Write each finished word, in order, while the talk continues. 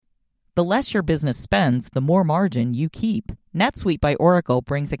The less your business spends, the more margin you keep. NetSuite by Oracle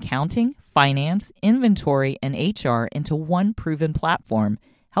brings accounting, finance, inventory, and HR into one proven platform,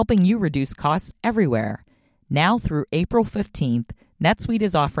 helping you reduce costs everywhere. Now through April 15th, NetSuite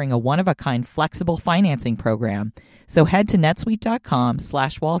is offering a one-of-a-kind flexible financing program. So head to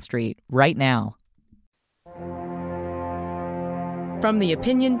netsuite.com/Wall Street right now. From the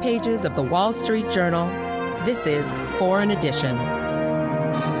opinion pages of the Wall Street Journal, this is Foreign Edition.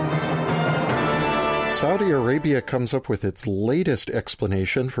 Saudi Arabia comes up with its latest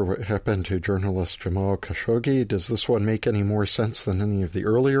explanation for what happened to journalist Jamal Khashoggi. Does this one make any more sense than any of the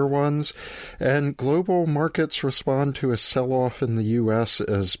earlier ones? And global markets respond to a sell-off in the U.S.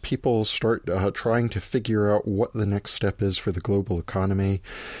 as people start trying to figure out what the next step is for the global economy.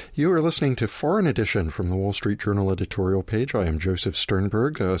 You are listening to Foreign Edition from the Wall Street Journal editorial page. I am Joseph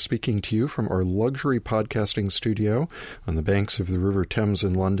Sternberg, speaking to you from our luxury podcasting studio on the banks of the River Thames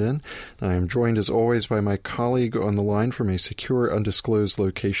in London. I am joined, as always, by my colleague on the line from a secure, undisclosed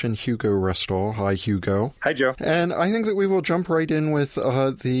location, Hugo Restall. Hi, Hugo. Hi, Joe. And I think that we will jump right in with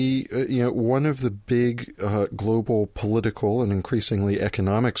one of the big global political and increasingly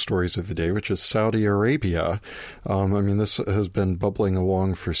economic stories of the day, which is Saudi Arabia. This has been bubbling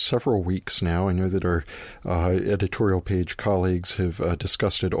along for several weeks now. I know that our editorial page colleagues have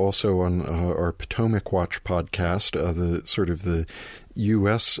discussed it also on our Potomac Watch podcast, the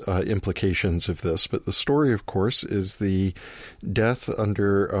U.S. implications of this. But the story, of course, is the death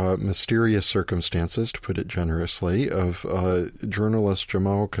under mysterious circumstances, to put it generously, of journalist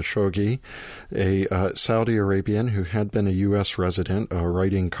Jamal Khashoggi, a Saudi Arabian who had been a U.S. resident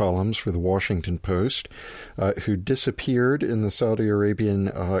writing columns for the Washington Post, who disappeared in the Saudi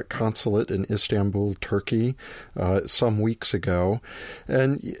Arabian consulate in Istanbul, Turkey, some weeks ago.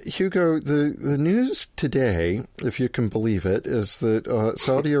 And Hugo, the news today, if you can believe it, is that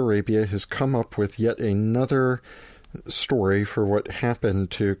Saudi Arabia has come up with yet another story for what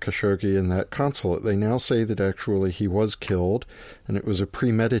happened to Khashoggi in that consulate. They now say that actually he was killed, and it was a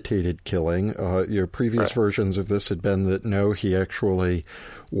premeditated killing. Previous versions of this had been that no, he actually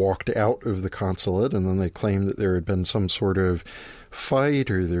walked out of the consulate, and then they claimed that there had been some sort of fight,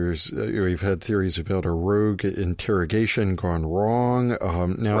 or we've had theories about a rogue interrogation gone wrong.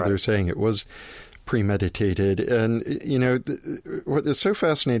 They're saying it was premeditated. And, what is so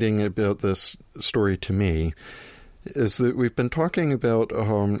fascinating about this story to me is that we've been talking about,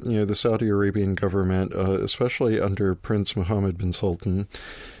 the Saudi Arabian government, especially under Prince Mohammed bin Sultan,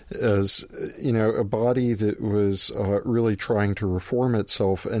 as, a body that was really trying to reform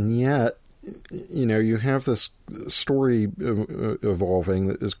itself. And yet, you have this story evolving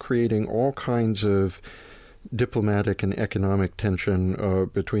that is creating all kinds of diplomatic and economic tension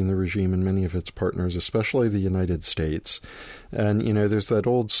between the regime and many of its partners, especially the United States. And, there's that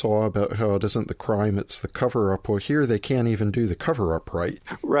old saw about how it isn't the crime, it's the cover-up. Well, here they can't even do the cover-up right.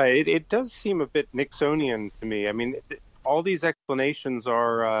 Right. It does seem a bit Nixonian to me. I mean, all these explanations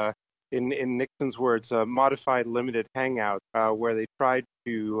are, in Nixon's words, a modified limited hangout, where they tried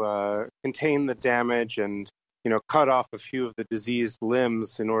to contain the damage and, cut off a few of the diseased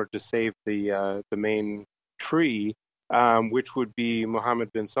limbs in order to save the main tree, which would be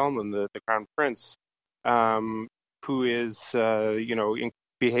Mohammed bin Salman, the crown prince, who is,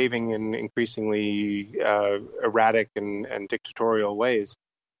 behaving in increasingly erratic and dictatorial ways.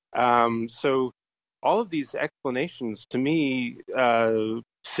 So all of these explanations, to me,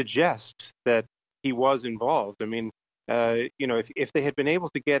 suggest that he was involved. I mean, if they had been able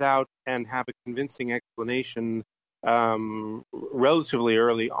to get out and have a convincing explanation relatively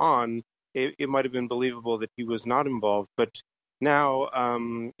early on, it might have been believable that he was not involved. But now,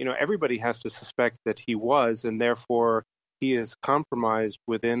 everybody has to suspect that he was, and therefore he is compromised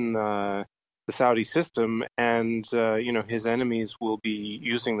within the Saudi system, and, his enemies will be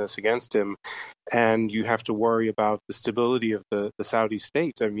using this against him. And you have to worry about the stability of the Saudi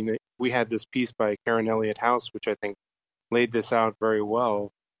state. I mean, we had this piece by Karen Elliott House, which I think laid this out very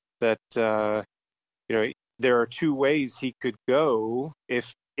well, that, there are two ways he could go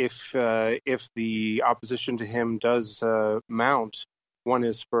if the opposition to him does mount. One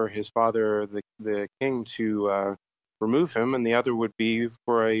is for his father, the king, to remove him, and the other would be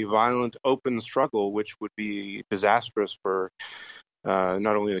for a violent, open struggle, which would be disastrous for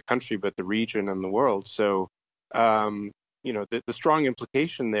not only the country but the region and the world. So, the strong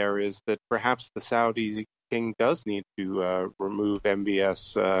implication there is that perhaps the Saudi king does need to remove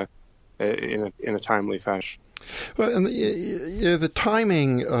MBS in a timely fashion. Well, and the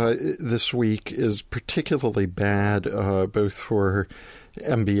timing this week is particularly bad, both for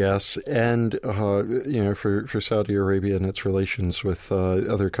MBS and for Saudi Arabia and its relations with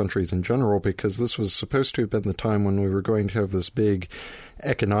other countries in general, because this was supposed to have been the time when we were going to have this big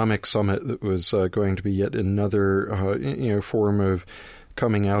economic summit that was going to be yet another form of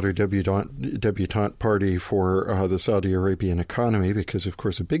coming out or debutante party for the Saudi Arabian economy, because of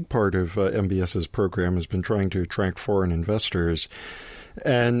course a big part of MBS's program has been trying to attract foreign investors.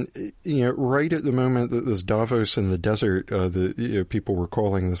 And, right at the moment that this Davos in the desert, people were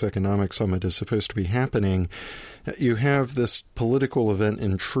calling this economic summit, is supposed to be happening, you have this political event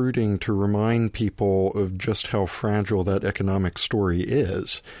intruding to remind people of just how fragile that economic story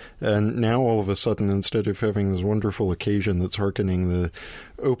is. And now all of a sudden, instead of having this wonderful occasion that's hearkening the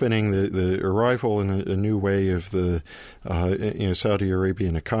opening, the arrival in a new way of the Saudi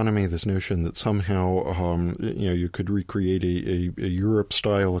Arabian economy, this notion that somehow you could recreate a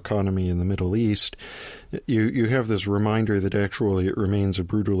Europe-style economy in the Middle East, you have this reminder that actually it remains a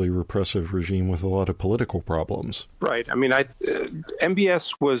brutally repressive regime with a lot of political problems. Right. I mean,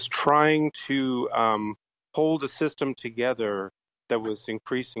 MBS was trying to hold a system together that was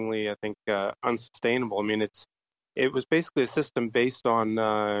increasingly, I think, unsustainable. I mean, it was basically a system based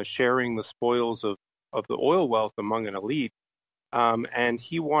on sharing the spoils of the oil wealth among an elite, and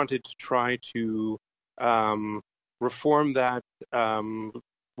he wanted to try to reform that,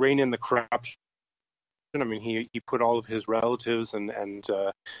 rein in the corruption. I mean, he put all of his relatives and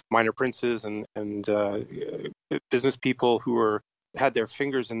minor princes and business people who had their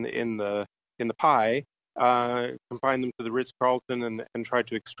fingers in the pie, confined them to the Ritz-Carlton and tried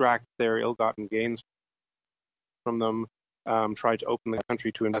to extract their ill-gotten gains from them. Tried to open the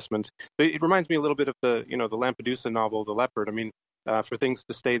country to investment. But it reminds me a little bit of the Lampedusa novel, The Leopard. I mean, for things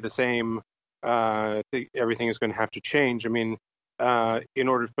to stay the same, everything is going to have to change. I mean, in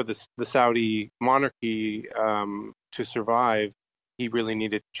order for the Saudi monarchy to survive, he really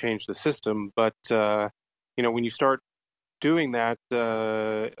needed to change the system. But when you start doing that,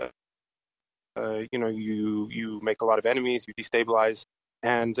 you make a lot of enemies, you destabilize,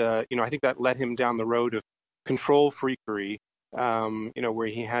 and I think that led him down the road of control freakery, where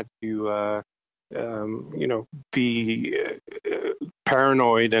he had to be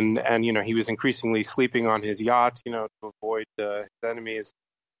paranoid and he was increasingly sleeping on his yacht, to avoid his enemies,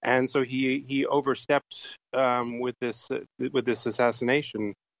 and so he overstepped with this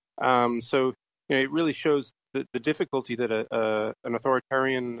assassination. So it really shows the difficulty that an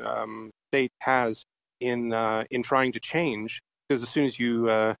authoritarian state has in trying to change, because as soon as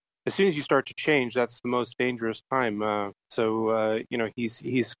you start to change, that's the most dangerous time.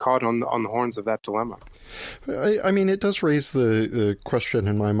 He's caught on the horns of that dilemma. I mean, it does raise the question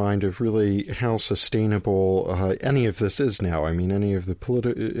in my mind of really how sustainable any of this is now. I mean, any of the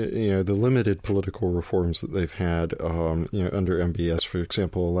the limited political reforms that they've had, under MBS, for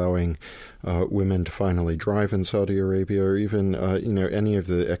example, allowing women to finally drive in Saudi Arabia, or even any of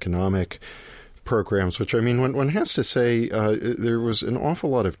the economic programs, which, I mean, one has to say there was an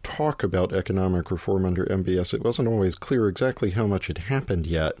awful lot of talk about economic reform under MBS. It wasn't always clear exactly how much had happened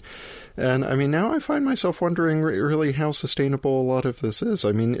yet. And, I mean, now I find myself wondering really how sustainable a lot of this is.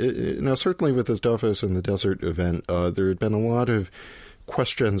 I mean, now certainly with this Davos in the Desert event, there had been a lot of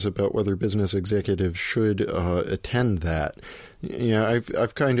questions about whether business executives should attend that.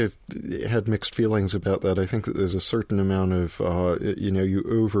 I've kind of had mixed feelings about that. I think that there's a certain amount of, you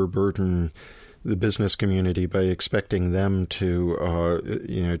overburden the business community by expecting them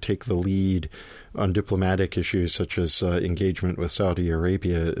to, take the lead on diplomatic issues such as engagement with Saudi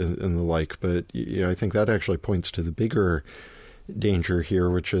Arabia and the like. But I think that actually points to the bigger danger here,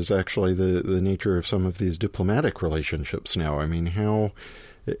 which is actually the nature of some of these diplomatic relationships now. I mean, how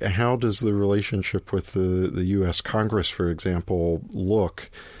does the relationship with the U.S. Congress, for example,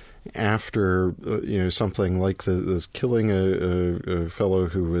 look after something like this killing a fellow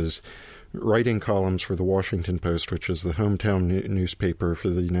who was writing columns for the Washington Post, which is the hometown newspaper for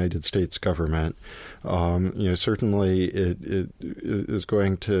the United States government? Certainly it is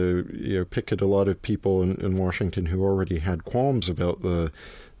going to pick at a lot of people in Washington who already had qualms about the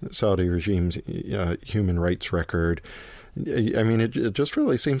Saudi regime's human rights record. I mean, it just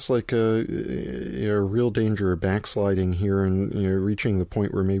really seems like a real danger of backsliding here and reaching the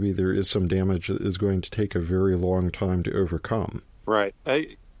point where maybe there is some damage that is going to take a very long time to overcome. Right.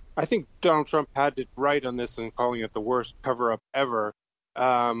 I think Donald Trump had it right on this in calling it the worst cover-up ever.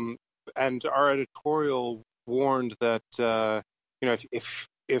 And our editorial warned that if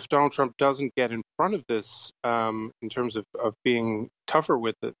Donald Trump doesn't get in front of this in terms of being tougher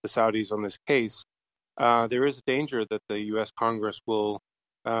with the Saudis on this case, there is a danger that the U.S. Congress will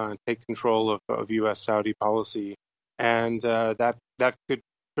take control of U.S. Saudi policy. and that could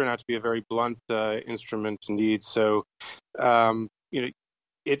turn out to be a very blunt instrument indeed. So,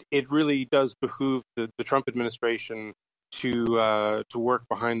 it really does behoove the Trump administration to work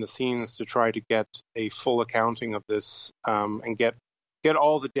behind the scenes to try to get a full accounting of this, and get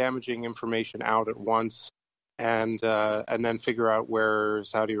all the damaging information out at once, and then figure out where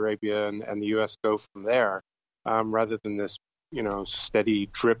Saudi Arabia and the U.S. go from there, rather than this steady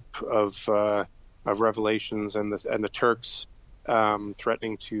drip of revelations and the Turks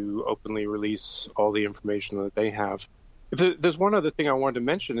threatening to openly release all the information that they have. There's one other thing I wanted to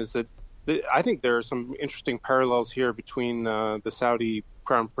mention is that I think there are some interesting parallels here between the Saudi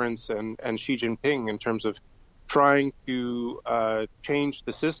Crown Prince and Xi Jinping in terms of trying to change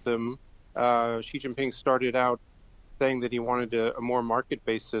the system. Xi Jinping started out saying that he wanted a more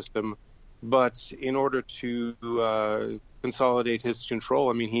market-based system, but in order to consolidate his control,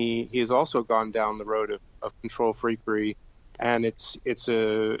 I mean, he has also gone down the road of control freakery, and it's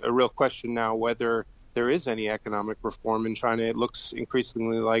a real question now whether there is any economic reform in China. It looks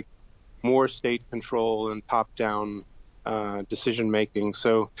increasingly like more state control and top-down decision making.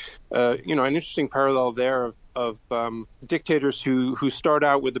 So, an interesting parallel there of dictators who start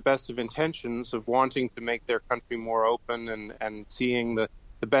out with the best of intentions of wanting to make their country more open and seeing the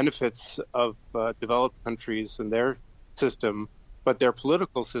benefits of developed countries and their system, but their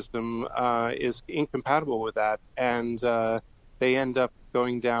political system is incompatible with that, and they end up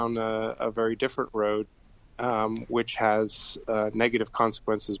going down a very different road, which has negative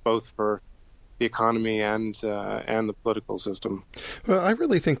consequences both for the economy and the political system. Well, I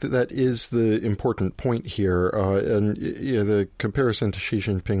really think that is the important point here, and the comparison to Xi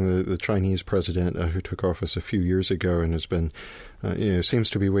Jinping, the Chinese president who took office a few years ago and has been,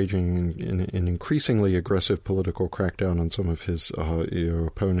 seems to be waging an increasingly aggressive political crackdown on some of his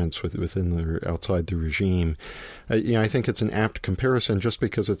opponents within or outside the regime. I think it's an apt comparison just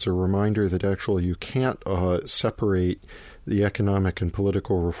because it's a reminder that actually you can't separate the economic and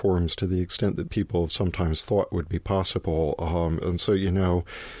political reforms to the extent that people have sometimes thought would be possible. And so,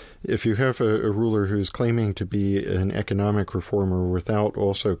 if you have a ruler who's claiming to be an economic reformer without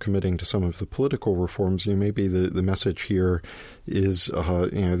also committing to some of the political reforms, maybe the message here is,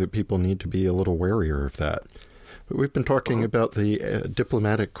 that people need to be a little warier of that. But we've been talking about the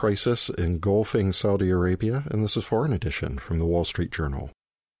diplomatic crisis engulfing Saudi Arabia, and this is Foreign Edition from the Wall Street Journal.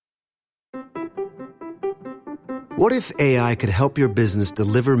 What if AI could help your business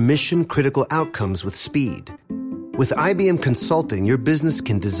deliver mission-critical outcomes with speed? With IBM Consulting, your business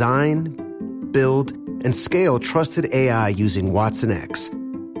can design, build, and scale trusted AI using Watson X,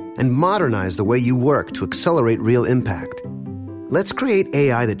 and modernize the way you work to accelerate real impact. Let's create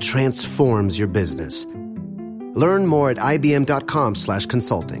AI that transforms your business. Learn more at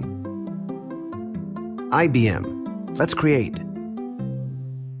ibm.com/consulting. IBM. Let's create.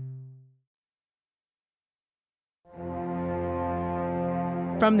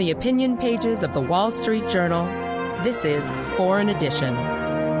 From the opinion pages of the Wall Street Journal, this is Foreign Edition.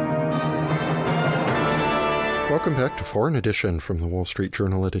 Welcome back to Foreign Edition from the Wall Street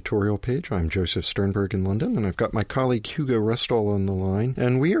Journal editorial page. I'm Joseph Sternberg in London, and I've got my colleague Hugo Restall on the line.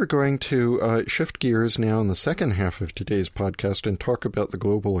 And we are going to shift gears now in the second half of today's podcast and talk about the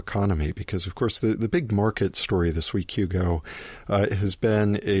global economy, because, of course, the big market story this week, Hugo, has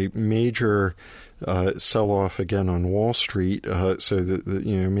been a major sell-off again on Wall Street. So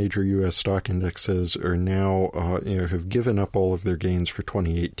the major U.S. stock indexes are now have given up all of their gains for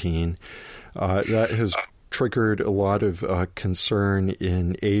 2018. That has triggered a lot of concern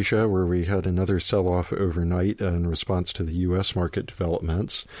in Asia, where we had another sell-off overnight in response to the U.S. market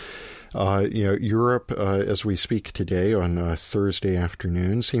developments. Europe, as we speak today on Thursday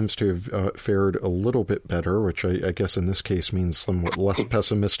afternoon, seems to have fared a little bit better, which I guess in this case means somewhat less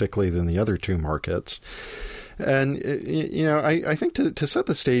pessimistically than the other two markets. And, I think to set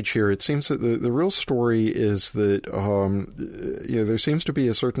the stage here, it seems that the real story is that, there seems to be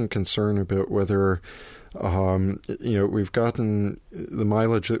a certain concern about whether we've gotten the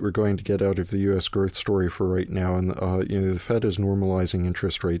mileage that we're going to get out of the U.S. growth story for right now. And, the Fed is normalizing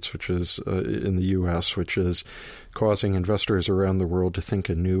interest rates, which is in the U.S., which is causing investors around the world to think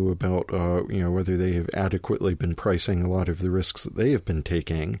anew about, whether they have adequately been pricing a lot of the risks that they have been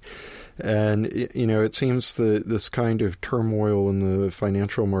taking. And, it seems that this kind of turmoil in the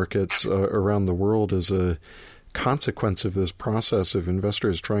financial markets around the world is a consequence of this process of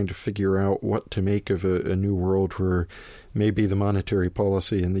investors trying to figure out what to make of a new world where maybe the monetary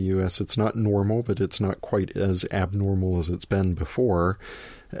policy in the U.S., it's not normal, but it's not quite as abnormal as it's been before.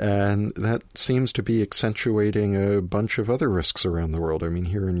 And that seems to be accentuating a bunch of other risks around the world. I mean,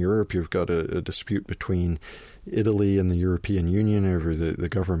 here in Europe, you've got a dispute between Italy and the European Union over the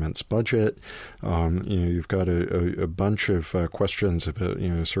government's budget. You've got a bunch of questions about,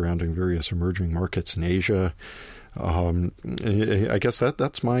 surrounding various emerging markets in Asia. I guess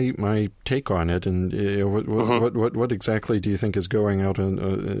that's my take on it. And what exactly do you think is going out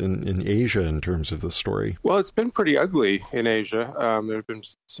in Asia in terms of the story? Well, it's been pretty ugly in Asia. There have been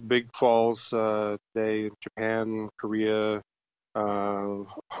some big falls today in Japan, Korea, Hong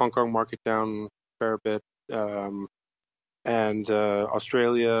Kong market down a fair bit, and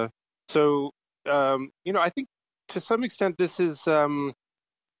Australia. So, I think to some extent this is the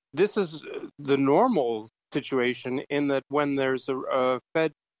normal situation, in that when there's a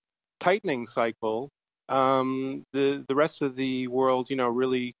Fed tightening cycle, the rest of the world,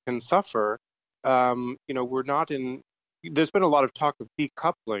 really can suffer. We're not in. There's been a lot of talk of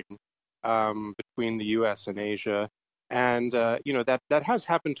decoupling between the U.S. and Asia, and that has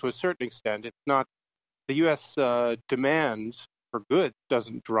happened to a certain extent. It's not the U.S. demand for goods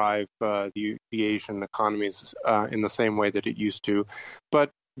doesn't drive the Asian economies in the same way that it used to,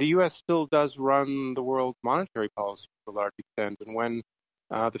 but the U.S. still does run the world monetary policy to a large extent, and when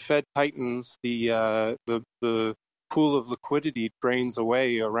the Fed tightens, the pool of liquidity drains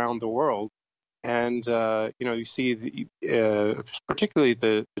away around the world, and you see particularly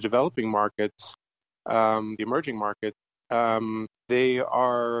the developing markets, the emerging markets, they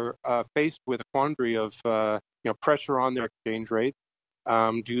are faced with a quandary of pressure on their exchange rate.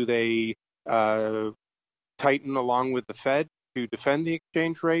 Do they tighten along with the Fed to defend the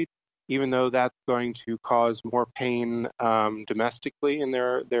exchange rate, even though that's going to cause more pain domestically in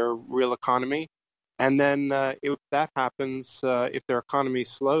their real economy? And then if that happens, if their economy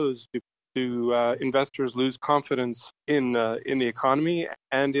slows, do investors lose confidence in the economy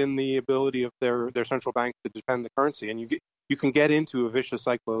and in the ability of their central bank to defend the currency? And you can get into a vicious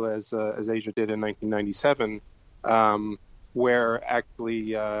cycle as Asia did in 1997, where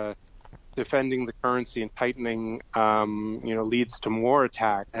actually defending the currency and tightening, leads to more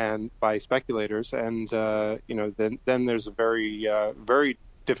attack and by speculators, and then there's a very very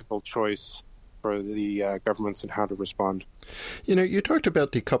difficult choice for the governments and how to respond. You talked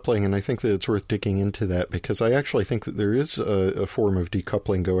about decoupling, and I think that it's worth digging into that, because I actually think that there is a form of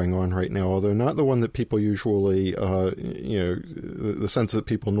decoupling going on right now, although not the one that people usually, the sense that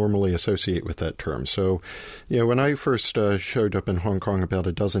people normally associate with that term. So, when I first showed up in Hong Kong about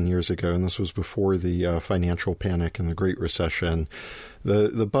a dozen years ago, and this was before the financial panic and the Great Recession,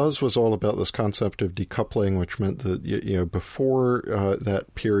 the buzz was all about this concept of decoupling, which meant that before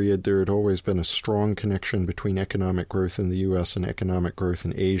that period there had always been a strong connection between economic growth in the U.S. and economic growth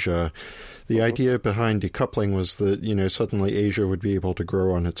in Asia. The idea behind decoupling was that suddenly Asia would be able to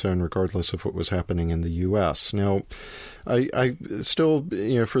grow on its own regardless of what was happening in the U.S. Now, I still,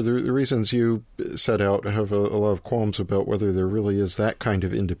 for the reasons you set out, have a lot of qualms about whether there really is that kind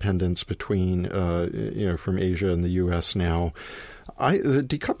of independence between from Asia and the U.S. now. The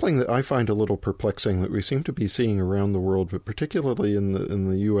decoupling that I find a little perplexing, that we seem to be seeing around the world, but particularly in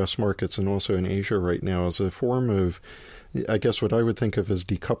the U.S. markets and also in Asia right now, is a form of, I guess, what I would think of as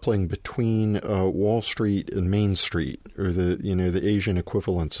decoupling between Wall Street and Main Street, or the Asian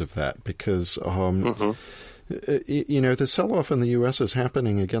equivalents of that, because the sell-off in the U.S. is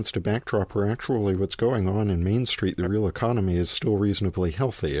happening against a backdrop where actually what's going on in Main Street, the real economy, is still reasonably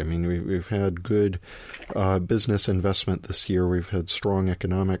healthy. I mean, we've had good business investment this year. We've had strong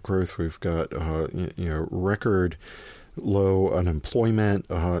economic growth. We've got, record low unemployment,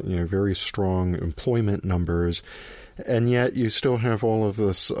 very strong employment numbers. And yet you still have all of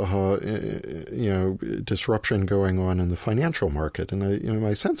this, disruption going on in the financial market. And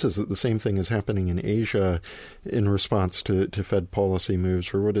my sense is that the same thing is happening in Asia in response to Fed policy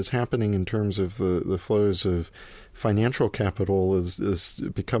moves, where what is happening in terms of the flows of financial capital is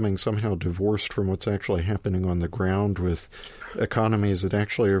becoming somehow divorced from what's actually happening on the ground, with economies that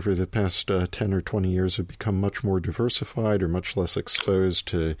actually over the past 10 or 20 years have become much more diversified or much less exposed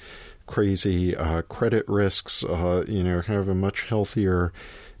to crazy credit risks, have a much healthier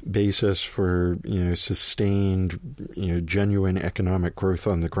basis for sustained, genuine economic growth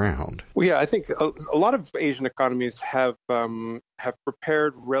on the ground. Well, yeah, I think a lot of Asian economies have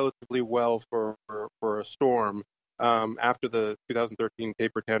prepared relatively well for a storm. After the 2013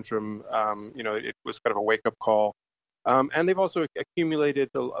 taper tantrum, it was kind of a wake-up call. And they've also accumulated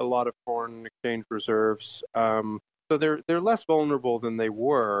a lot of foreign exchange reserves. So they're less vulnerable than they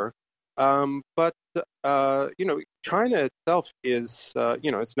were. But China itself is,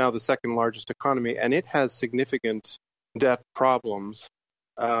 it's now the second largest economy, and it has significant debt problems.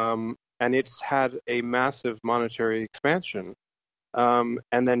 and it's had a massive monetary expansion. And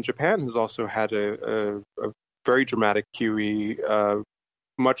then Japan has also had a very dramatic QE,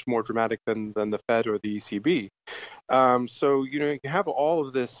 much more dramatic than the Fed or the ECB. So you have all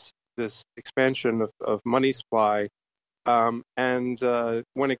of this expansion of money supply, and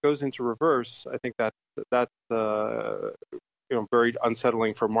when it goes into reverse, I think that's very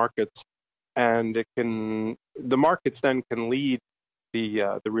unsettling for markets, and the markets then can lead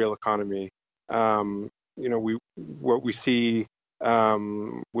the real economy. What we see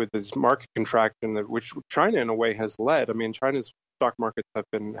with this market contraction, which China in a way has led. I mean, China's stock markets have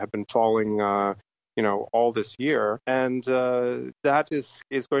been falling, all this year, and that is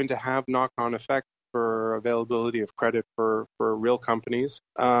going to have knock-on effects for availability of credit for real companies,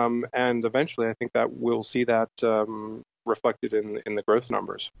 and eventually, I think that we'll see that reflected in the growth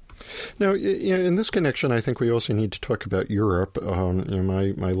numbers. Now, in this connection, I think we also need to talk about Europe.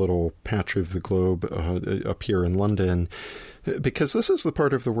 My little patch of the globe up here in London, because this is the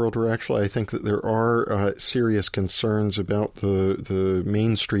part of the world where actually I think that there are serious concerns about the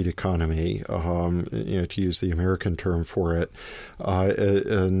Main Street economy, to use the American term for it,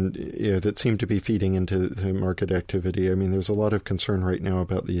 and that seem to be feeding into the market activity. I mean, there's a lot of concern right now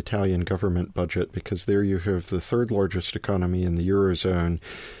about the Italian government budget, because there you have the third largest economy in the Eurozone,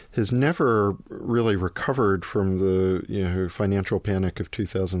 has never really recovered from the financial panic of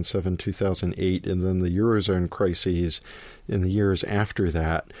 2007, 2008, and then the Eurozone crises in the years after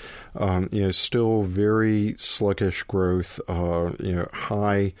that. Still very sluggish growth,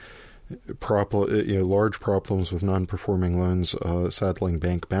 high large problems with non-performing loans saddling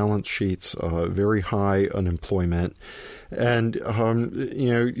bank balance sheets, very high unemployment. And,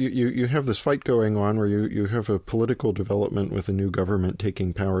 you have this fight going on where you have a political development with a new government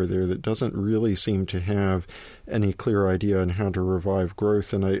taking power there that doesn't really seem to have any clear idea on how to revive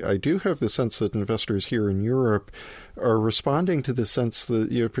growth. And I do have the sense that investors here in Europe are responding to the sense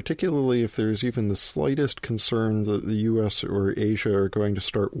that, particularly if there's even the slightest concern that the U.S. or Asia are going to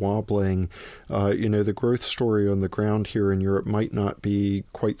start wobbling, the growth story on the ground here in Europe might not be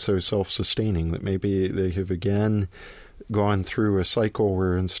quite so self-sustaining, that maybe they have again gone through a cycle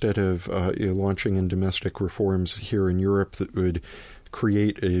where instead of launching in domestic reforms here in Europe that would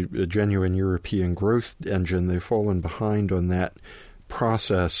create a genuine European growth engine, they've fallen behind on that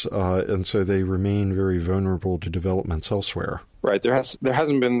process, and so they remain very vulnerable to developments elsewhere. Right. There hasn't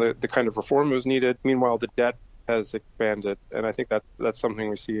been the kind of reform that was needed. Meanwhile, the debt has expanded, and I think that's something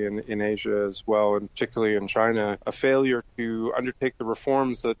we see in Asia as well, and particularly in China. A failure to undertake the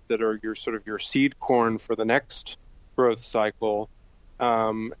reforms that are your seed corn for the next growth cycle,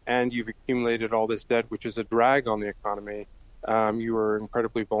 and you've accumulated all this debt, which is a drag on the economy. You are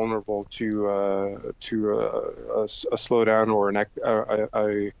incredibly vulnerable to a slowdown or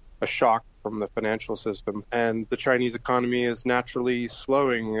a shock from the financial system. And the Chinese economy is naturally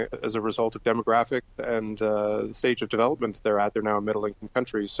slowing as a result of demographics and the stage of development they're at. They're now a middle-income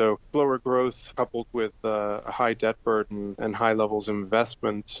country. So slower growth coupled with a high debt burden and high levels of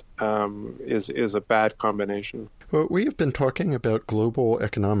investment is a bad combination. Well, we have been talking about global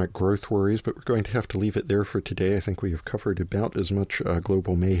economic growth worries, but we're going to have to leave it there for today. I think we have covered about as much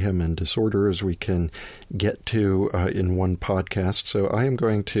global mayhem and disorder as we can get to in one podcast. So I am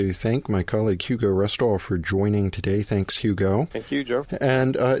going to thank my colleague Hugo Restall for joining today. Thanks, Hugo. Thank you, Joe.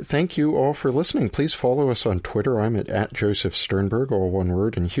 And thank you all for listening. Please follow us on Twitter. I'm at Joseph Sternberg, all one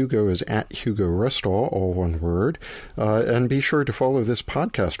word, and Hugo is at Hugo Restall, all one word. And be sure to follow this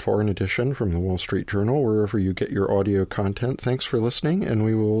podcast, Foreign Edition from the Wall Street Journal, wherever you get your audio content. Thanks for listening, and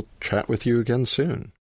we will chat with you again soon.